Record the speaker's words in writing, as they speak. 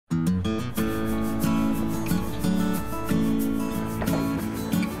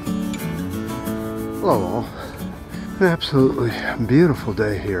Hello all. An absolutely beautiful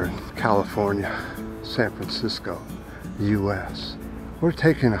day here in California, San Francisco, US. We're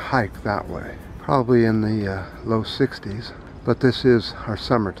taking a hike that way, probably in the low 60s, but this is our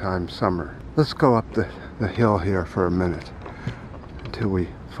summer. Let's go up the hill here for a minute until we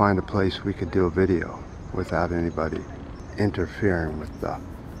find a place we could do a video without anybody interfering with the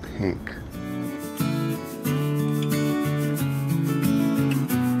pink.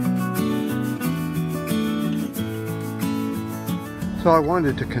 So I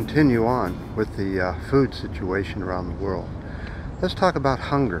wanted to continue on with the food situation around the world. Let's talk about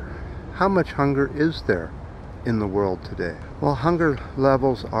hunger. How much hunger is there in the world today? Well, hunger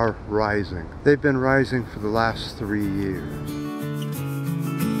levels are rising. They've been rising for the last 3 years.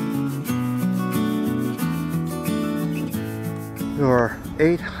 There are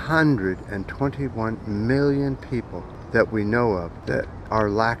 821 million people that we know of that are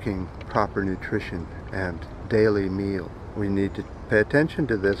lacking proper nutrition and daily meals. We need to pay attention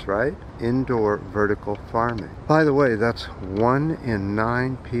to this, right? Indoor vertical farming. By the way, that's 1 in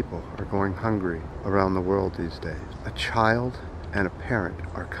 9 people are going hungry around the world these days. A child and a parent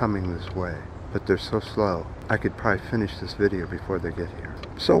are coming this way, but they're so slow. I could probably finish this video before they get here.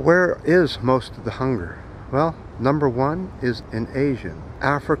 So where is most of the hunger? Well, number 1 is in Asia,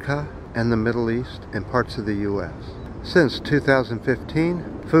 Africa, and the Middle East, and parts of the US. Since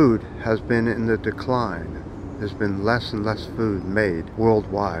 2015, food has been in the decline. There's been less and less food made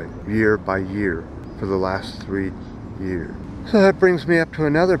worldwide, year by year, for the last 3 years. So that brings me up to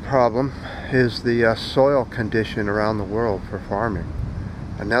another problem, is the soil condition around the world for farming.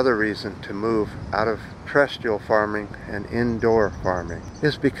 Another reason to move out of terrestrial farming and indoor farming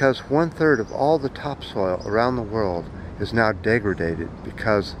is because 1/3 of all the topsoil around the world is now degraded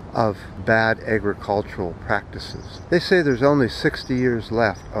because of bad agricultural practices. They say there's only 60 years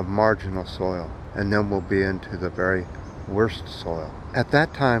left of marginal soil, and then we'll be into the very worst soil. At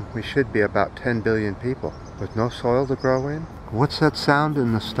that time, we should be about 10 billion people with no soil to grow in. What's that sound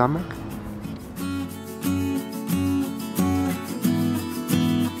in the stomach?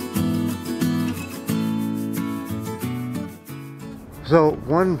 So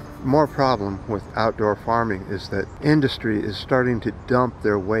one more problem with outdoor farming is that industry is starting to dump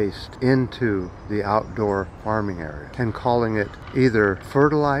their waste into the outdoor farming area and calling it either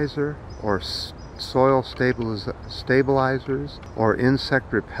fertilizer or soil stabilizers or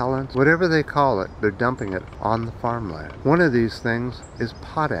insect repellents. Whatever they call it, they're dumping it on the farmland. One of these things is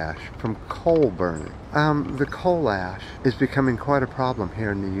potash from coal burning. The coal ash is becoming quite a problem here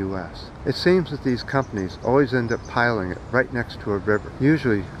in the US. It seems that these companies always end up piling it right next to a river,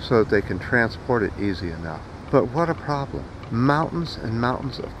 usually so that they can transport it easy enough. But what a problem. Mountains and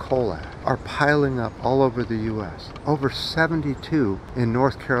mountains of coal ash are piling up all over the US. Over 72 in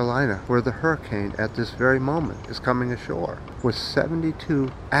North Carolina, where the hurricane at this very moment is coming ashore, with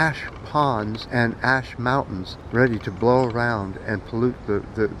 72 ash ponds and ash mountains ready to blow around and pollute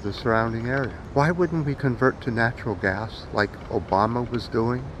the surrounding area. Why wouldn't we convert to natural gas like Obama was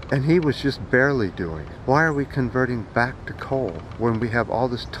doing? And he was just barely doing it. Why are we converting back to coal when we have all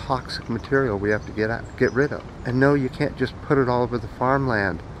this toxic material we have to get rid of? And no, you can't just put it all over the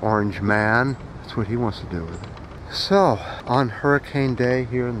farmland, Orange Man. That's what he wants to do with it. So, on Hurricane Day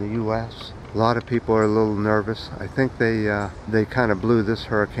here in the US, a lot of people are a little nervous. I think they kind of blew this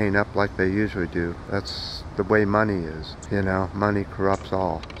hurricane up like they usually do. That's the way money is, you know, money corrupts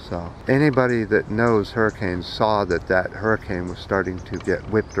all. So anybody that knows hurricanes saw that hurricane was starting to get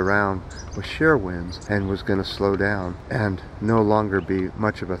whipped around with shear winds and was going to slow down and no longer be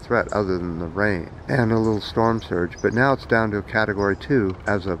much of a threat other than the rain and a little storm surge. But now it's down to a category 2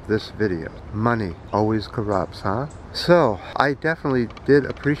 as of this video. Money always corrupts, huh? So, I definitely did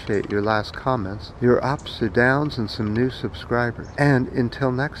appreciate your last comments, your ups, your downs, and some new subscribers. And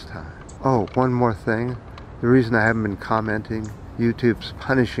until next time. Oh, one more thing. The reason I haven't been commenting, YouTube's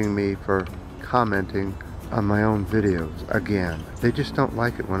punishing me for commenting on my own videos again. They just don't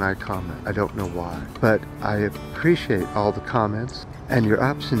like it when I comment. I don't know why. But I appreciate all the comments and your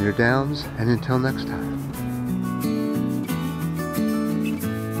ups and your downs, and until next time.